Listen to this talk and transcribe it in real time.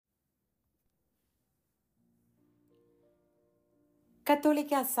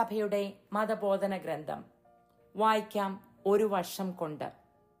കത്തോലിക്ക സഭയുടെ മതബോധന ഗ്രന്ഥം വായിക്കാം ഒരു വർഷം കൊണ്ട്.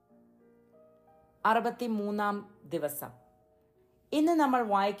 63-ാം ദിവസം. ഇന്ന് നമ്മൾ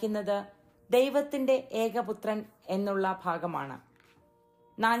വായിക്കുന്നത് ദൈവത്തിന്റെ ഏകപുത്രൻ എന്നുള്ള ഭാഗമാണ്.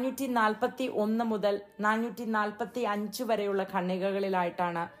 441 മുതൽ 445 വരെയുള്ള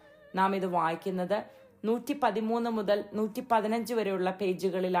ഖണ്ഡികകളിലായിട്ടാണ് നാം ഇത് വായിക്കുന്നത്. 113 മുതൽ 115 വരെയുള്ള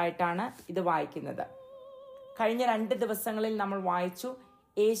പേജുകളിലായിട്ടാണ് ഇത് വായിക്കുന്നത്. കഴിഞ്ഞ 2 ദിവസങ്ങളിൽ നമ്മൾ വായിച്ചു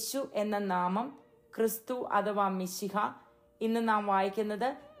യേശു എന്ന നാമം, ക്രിസ്തു അഥവാ മിശിഹ. ഇന്ന് നാം വായിക്കുന്നത്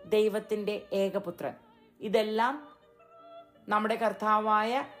ദൈവത്തിന്റെ ഏകപുത്രൻ. ഇതെല്ലാം നമ്മുടെ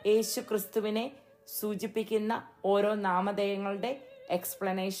കർത്താവായ യേശു ക്രിസ്തുവിനെ സൂചിപ്പിക്കുന്ന ഓരോ നാമധേയങ്ങളുടെ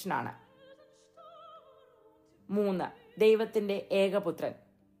എക്സ്പ്ലനേഷനാണ്. 3. ദൈവത്തിന്റെ ഏകപുത്രൻ.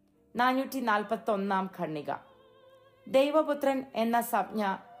 441-ാം ഖണ്ഡിക. ദൈവപുത്രൻ എന്ന സംജ്ഞ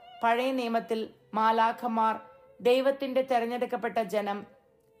പഴയ നിയമത്തിൽ മാലാഖമാർ, ദൈവത്തിന്റെ തെരഞ്ഞെടുക്കപ്പെട്ട ജനം,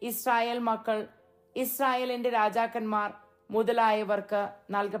 ഇസ്രായേൽ മക്കൾ, ഇസ്രായേലിന്റെ രാജാക്കന്മാർ മുതലായവർക്ക്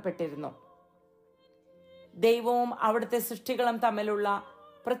നൽകപ്പെട്ടിരുന്നു. ദൈവവും അവിടുത്തെ സൃഷ്ടികളും തമ്മിലുള്ള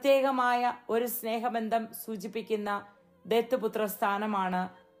പ്രത്യേകമായ ഒരു സ്നേഹബന്ധം സൂചിപ്പിക്കുന്ന ദത്തുപുത്ര സ്ഥാനമാണ്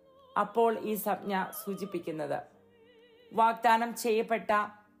അപ്പോൾ ഈ സംജ്ഞ സൂചിപ്പിക്കുന്നത്. വാഗ്ദാനം ചെയ്യപ്പെട്ട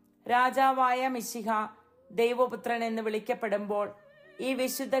രാജാവായ മിശിഹ ദൈവപുത്രൻ എന്ന് വിളിക്കപ്പെടുമ്പോൾ ഈ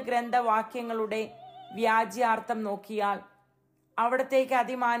വിശുദ്ധ ഗ്രന്ഥവാക്യങ്ങളുടെ വ്യാജ്യാർത്ഥം നോക്കിയാൽ അവിടത്തേക്ക്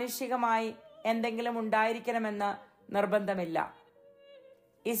അതിമാനുഷികമായി എന്തെങ്കിലും ഉണ്ടായിരിക്കണമെന്ന് നിർബന്ധമില്ല.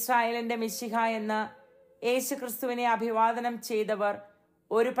 ഇസ്രായേലിന്റെ മിശിഹ എന്ന് യേശു ക്രിസ്തുവിനെ അഭിവാദനം ചെയ്തവർ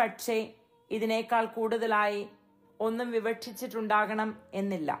ഒരു പക്ഷേ ഇതിനേക്കാൾ കൂടുതലായി ഒന്നും വിവക്ഷിച്ചിട്ടുണ്ടാകണം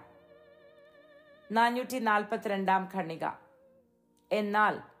എന്നില്ല. 442-ാം ഖണ്ഡിക.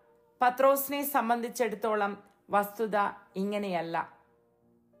 എന്നാൽ പത്രോസിനെ സംബന്ധിച്ചിടത്തോളം വസ്തുത ഇങ്ങനെയല്ല.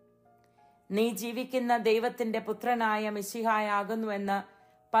 നീ ജീവിക്കുന്ന ദൈവത്തിന്റെ പുത്രനായ മിശിഹായാകുന്നുവെന്ന്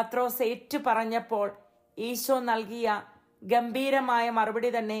പത്രോസ് ഏറ്റു പറഞ്ഞപ്പോൾ ഈശോ നൽകിയ ഗംഭീരമായ മറുപടി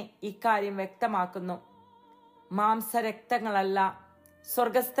തന്നെ ഇക്കാര്യം വ്യക്തമാക്കുന്നു. മാംസരക്തങ്ങളല്ല,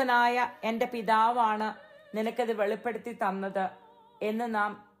 സ്വർഗസ്ഥനായ എന്റെ പിതാവാണ് നിനക്കത് വെളിപ്പെടുത്തി തന്നത് എന്ന്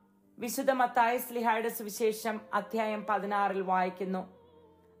നാം വിശുദ്ധ മത്തായി ശ്ലീഹായുടെ സുവിശേഷം അധ്യായം 16 വായിക്കുന്നു.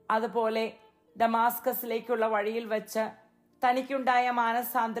 അതുപോലെ ദമാസ്കസിലേക്കുള്ള വഴിയിൽ വെച്ച് തനിക്കുണ്ടായ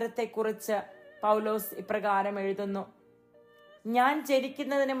മാനസാന്തരത്തെക്കുറിച്ച് പൗലോസ് ഇപ്രകാരം എഴുതുന്നു: ഞാൻ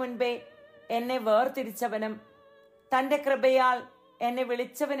ജനിക്കുന്നതിന് മുൻപേ എന്നെ വേർതിരിച്ചവനും തന്റെ കൃപയാൽ എന്നെ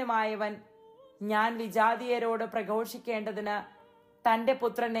വിളിച്ചവനുമായവൻ ഞാൻ വിജാതീയരോട് പ്രഘോഷിക്കേണ്ടതിന് തന്റെ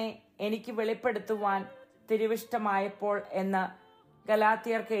പുത്രനെ എനിക്ക് വെളിപ്പെടുത്തുവാൻ തിരുവിഷ്ടമായപ്പോൾ എന്ന്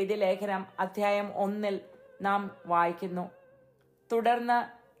ഗലാത്യർക്ക് എഴുതിയ ലേഖനം അധ്യായം 1 നാം വായിക്കുന്നു. തുടർന്ന്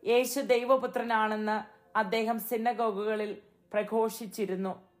യേശു ദൈവപുത്രനാണെന്ന് അദ്ദേഹം സിനഗോഗുകളിൽ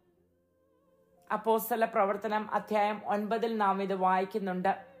പ്രഘോഷിച്ചിരുന്നു. അപ്പോസ്തല പ്രവർത്തനം അധ്യായം 9 നാം ഇത്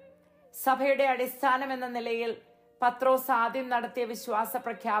വായിക്കുന്നുണ്ട്. സഭയുടെ അടിസ്ഥാനം എന്ന നിലയിൽ പത്രോസ് ആദ്യം നടത്തിയ വിശ്വാസ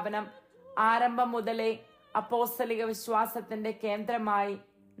പ്രഖ്യാപനം ആരംഭം മുതലേ അപ്പോസ്തലിക വിശ്വാസത്തിന്റെ കേന്ദ്രമായി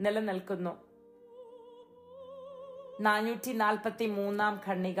നിലനിൽക്കുന്നു. 443-ാം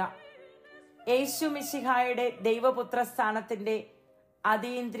ഖണ്ഡിക. യേശു മിശിഹായുടെ ദൈവപുത്ര സ്ഥാനത്തിന്റെ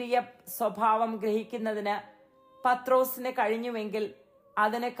അതീന്ദ്രിയ സ്വഭാവം ഗ്രഹിക്കുന്നതിന് പത്രോസിന് കഴിഞ്ഞുവെങ്കിൽ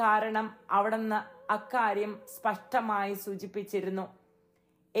അതിന് കാരണം അവിടുന്ന് അക്കാര്യം സ്പഷ്ടമായി സൂചിപ്പിച്ചിരുന്നു.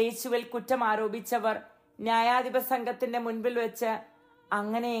 യേശുവിൽ കുറ്റം ആരോപിച്ചവർ ന്യായാധിപ സംഘത്തിന്റെ മുൻപിൽ വെച്ച്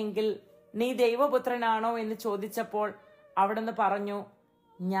അങ്ങനെയെങ്കിൽ നീ ദൈവപുത്രനാണോ എന്ന് ചോദിച്ചപ്പോൾ അവിടുന്ന് പറഞ്ഞു,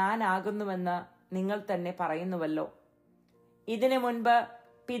 ഞാനാകുന്നുവെന്ന് നിങ്ങൾ തന്നെ പറയുന്നുവല്ലോ. ഇതിനു മുൻപ്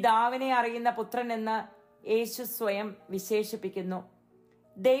പിതാവിനെ അറിയുന്ന പുത്രൻ എന്ന് യേശു സ്വയം വിശേഷിപ്പിക്കുന്നു.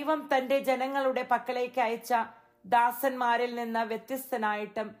 ദൈവം തന്റെ ജനങ്ങളുടെ പക്കലേക്ക് അയച്ച ദാസന്മാരിൽ നിന്ന്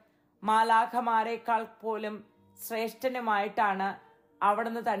വ്യത്യസ്തനായിട്ടും മാലാഖമാരെക്കാൾ പോലും ശ്രേഷ്ഠനുമായിട്ടാണ്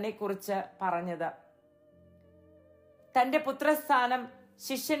അവിടുന്ന് തന്നെ കുറിച്ച് പറഞ്ഞത്. തന്റെ പുത്രസ്ഥാനം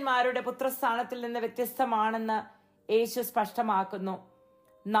ശിഷ്യന്മാരുടെ പുത്രസ്ഥാനത്തിൽ നിന്ന് വ്യത്യസ്തമാണെന്ന് യേശു സ്പഷ്ടമാക്കുന്നു.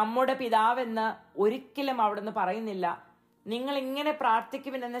 നമ്മുടെ പിതാവെന്ന് ഒരിക്കലും അവിടുന്ന് പറയുന്നില്ല. നിങ്ങൾ ഇങ്ങനെ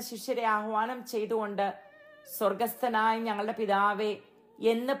പ്രാർത്ഥിക്കുമെന്ന് ശിഷ്യരെ ആഹ്വാനം ചെയ്തുകൊണ്ട് സ്വർഗസ്ഥനായ ഞങ്ങളുടെ പിതാവേ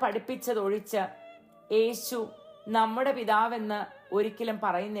എന്ന് പഠിപ്പിച്ചതൊഴിച്ച് യേശു നമ്മുടെ പിതാവെന്ന് ഒരിക്കലും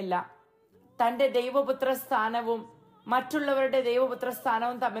പറയുന്നില്ല. തന്റെ ദൈവപുത്ര സ്ഥാനവും മറ്റുള്ളവരുടെ ദൈവപുത്ര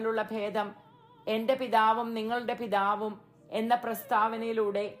സ്ഥാനവും തമ്മിലുള്ള ഭേദം എന്റെ പിതാവും നിങ്ങളുടെ പിതാവും എന്ന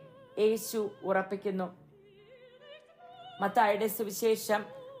പ്രസ്താവനയിലൂടെ യേശു ഉറപ്പിക്കുന്നു. മത്തായിയുടെ സുവിശേഷം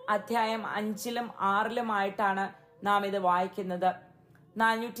അധ്യായം 5-ലും 6-ലുമായിട്ടാണ് നാം ഇത് വായിക്കുന്നത്.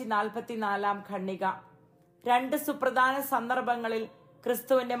 444-ാം ഖണ്ഡിക. 2 സുപ്രധാന സന്ദർഭങ്ങളിൽ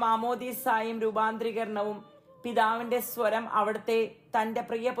ക്രിസ്തുവിന്റെ മാമോദീസായും രൂപാന്തരീകരണവും പിതാവിന്റെ സ്വരം അവിടുത്തെ തന്റെ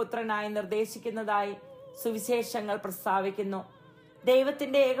പ്രിയപുത്രനായി നിർദ്ദേശിക്കുന്നതായി സുവിശേഷങ്ങൾ പ്രസ്താവിക്കുന്നു.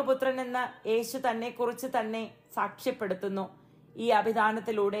 ദൈവത്തിന്റെ ഏകപുത്രൻ എന്ന യേശു തന്നെക്കുറിച്ച് തന്നെ സാക്ഷ്യപ്പെടുത്തുന്നു. ഈ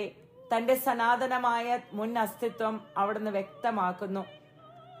അഭിധാനത്തിലൂടെ തന്റെ സനാതനമായ മുൻ അസ്തിത്വം അവിടുന്ന് വ്യക്തമാക്കുന്നു.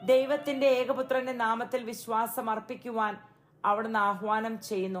 ദൈവത്തിന്റെ ഏകപുത്രന്റെ നാമത്തിൽ വിശ്വാസം അർപ്പിക്കുവാൻ അവിടുന്ന് ആഹ്വാനം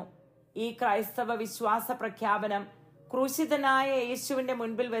ചെയ്യുന്നു. ഈ ക്രൈസ്തവ വിശ്വാസ പ്രഖ്യാപനം ക്രൂശിതനായ യേശുവിന്റെ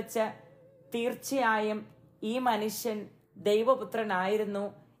മുൻപിൽ വെച്ച് തീർച്ചയായും ഈ മനുഷ്യൻ ദൈവപുത്രനായിരുന്നു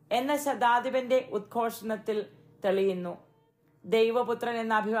എന്ന ശതാധിപന്റെ ഉദ്ഘോഷണത്തിൽ തെളിയുന്നു. ദൈവപുത്രൻ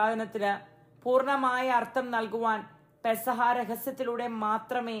എന്ന അഭിവാദനത്തിന് പൂർണ്ണമായ അർത്ഥം നൽകുവാൻ പെസഹ രഹസ്യത്തിലൂടെ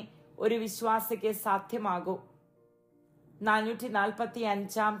മാത്രമേ ഒരു വിശ്വാസിക്ക് സാധ്യമാകൂ.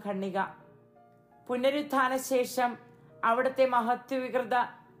 445 ഖണ്ഡിക. പുനരുത്ഥാന ശേഷം അവിടുത്തെ മഹത്വവികൃത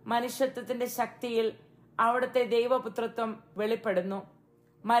മനുഷ്യത്വത്തിന്റെ ശക്തിയിൽ അവിടുത്തെ ദൈവപുത്രത്വം വെളിപ്പെടുന്നു.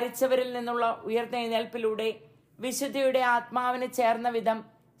 മരിച്ചവരിൽ നിന്നുള്ള ഉയർത്തെഴുന്നേൽപ്പിലൂടെ വിശുദ്ധിയുടെ ആത്മാവിന് ചേർന്ന വിധം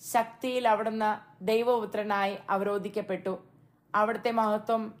ശക്തിയിൽ അവിടുന്ന് ദൈവപുത്രനായി അവരോധിക്കപ്പെട്ടു. അവിടുത്തെ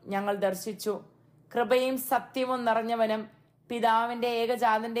മഹത്വം ഞങ്ങൾ ദർശിച്ചു. കൃപയും സത്യവും നിറഞ്ഞവനും പിതാവിന്റെ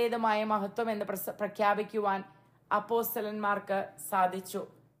ഏകജാതന്റേതുമായ മഹത്വം എന്ന് പ്രഖ്യാപിക്കുവാൻ അപ്പോസ്തലന്മാർക്ക് സാധിച്ചു.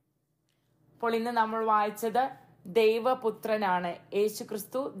 അപ്പോൾ ഇന്ന് നമ്മൾ വായിച്ചത് ദൈവപുത്രനാണ്,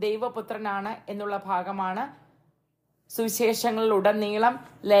 യേശുക്രിസ്തു ദൈവപുത്രനാണ് എന്നുള്ള ഭാഗമാണ്. സുവിശേഷങ്ങളിലുടനീളം,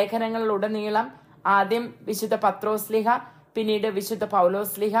 ലേഖനങ്ങളിലുടനീളം ആദ്യം വിശുദ്ധ പത്രോസ്ലിഹ, പിന്നീട് വിശുദ്ധ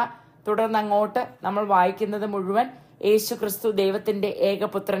പൗലോസ്ലിഹ, തുടർന്ന് അങ്ങോട്ട് നമ്മൾ വായിക്കുന്നത് മുഴുവൻ യേശുക്രിസ്തു ദൈവത്തിന്റെ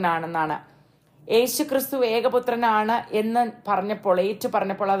ഏകപുത്രനാണെന്നാണ്. യേശുക്രിസ്തു ഏകപുത്രനാണ് എന്ന് ഏറ്റു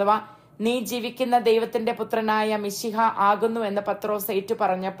പറഞ്ഞപ്പോൾ അഥവാ നീ ജീവിക്കുന്ന ദൈവത്തിന്റെ പുത്രനായ മിശിഹ ആകുന്നു എന്ന് പത്രോസ് ഏറ്റു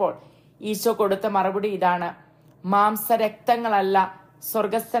പറഞ്ഞപ്പോൾ ഈശോ കൊടുത്ത മറുപടി ഇതാണ്: മാംസരക്തങ്ങളല്ല,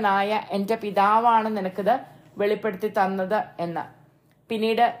 സ്വർഗസ്ഥനായ എന്റെ പിതാവാണ് നിനക്കിത് വെളിപ്പെടുത്തി തന്നത് എന്ന്.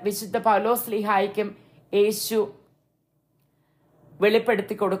 പിന്നീട് വിശുദ്ധ പൗലോസ്ലീഹായ്ക്കും യേശു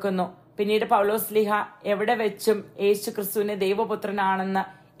വെളിപ്പെടുത്തി കൊടുക്കുന്നു. പിന്നീട് പൗലോസ്ലീഹ എവിടെ വെച്ചും യേശു ക്രിസ്തുവിനെ ദൈവപുത്രനാണെന്ന്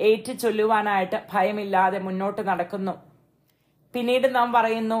ഏറ്റു ചൊല്ലുവാനായിട്ട് ഭയമില്ലാതെ മുന്നോട്ട് നടക്കുന്നു. പിന്നീട് നാം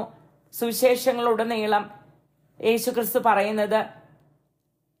പറയുന്നു, സുവിശേഷങ്ങളുടനീളം യേശു ക്രിസ്തു പറയുന്നത്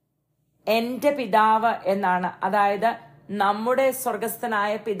എന്റെ പിതാവ് എന്നാണ്. അതായത് നമ്മുടെ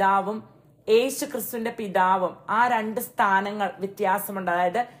സ്വർഗസ്ഥനായ പിതാവും യേശു ക്രിസ്തുവിന്റെ പിതാവും, ആ രണ്ട് സ്ഥാനങ്ങൾ വ്യത്യാസമുണ്ട്.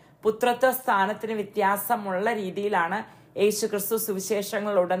 അതായത് പുത്രത്വ സ്ഥാനത്തിന് വ്യത്യാസമുള്ള രീതിയിലാണ് യേശു ക്രിസ്തു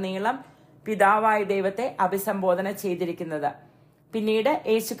സുവിശേഷങ്ങളുടനീളം പിതാവായ ദൈവത്തെ അഭിസംബോധന ചെയ്തിരിക്കുന്നത്. പിന്നീട്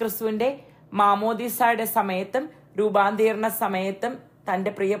യേശു ക്രിസ്തുവിന്റെ മാമോദീസായുടെ സമയത്തും രൂപാന്തീരണ സമയത്തും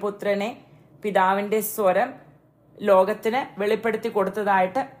തന്റെ പ്രിയപുത്രനെ പിതാവിന്റെ സ്വരം ലോകത്തിന് വെളിപ്പെടുത്തി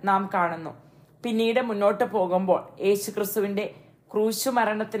കൊടുത്തതായിട്ട് നാം കാണുന്നു. പിന്നീട് മുന്നോട്ട് പോകുമ്പോൾ യേശു ക്രിസ്തുവിന്റെ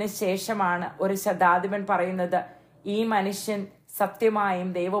ക്രൂശുമരണത്തിന് ശേഷമാണ് ഒരു ശതാധിപൻ പറയുന്നത് ഈ മനുഷ്യൻ സത്യമായും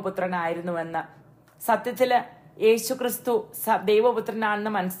ദൈവപുത്രനായിരുന്നുവെന്ന്. സത്യത്തില് യേശു ക്രിസ്തു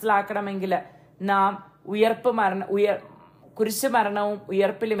ദൈവപുത്രനാണെന്ന് മനസ്സിലാക്കണമെങ്കിൽ നാം കുരിശുമരണവും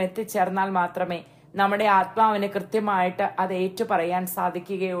ഉയർപ്പിലും എത്തിച്ചേർന്നാൽ മാത്രമേ നമ്മുടെ ആത്മാവിന് കൃത്യമായിട്ട് അത് ഏറ്റു പറയാൻ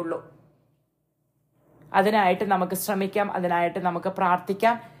സാധിക്കുകയുള്ളൂ. അതിനായിട്ട് നമുക്ക് ശ്രമിക്കാം, അതിനായിട്ട് നമുക്ക്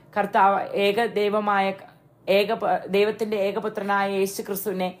പ്രാർത്ഥിക്കാം. കർത്താവ് ദൈവത്തിന്റെ ഏകപുത്രനായ യേശു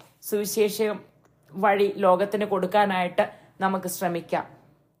ക്രിസ്തുവിനെ സുവിശേഷം വഴി ലോകത്തിന് കൊടുക്കാനായിട്ട് നമുക്ക് ശ്രമിക്കാം.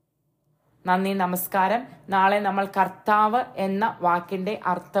 നന്ദി, നമസ്കാരം. നാളെ നമ്മൾ കർത്താവ് എന്ന വാക്കിന്റെ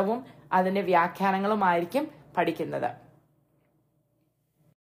അർത്ഥവും അതിന്റെ വ്യാഖ്യാനങ്ങളുമായിരിക്കും പഠിക്കുന്നത്.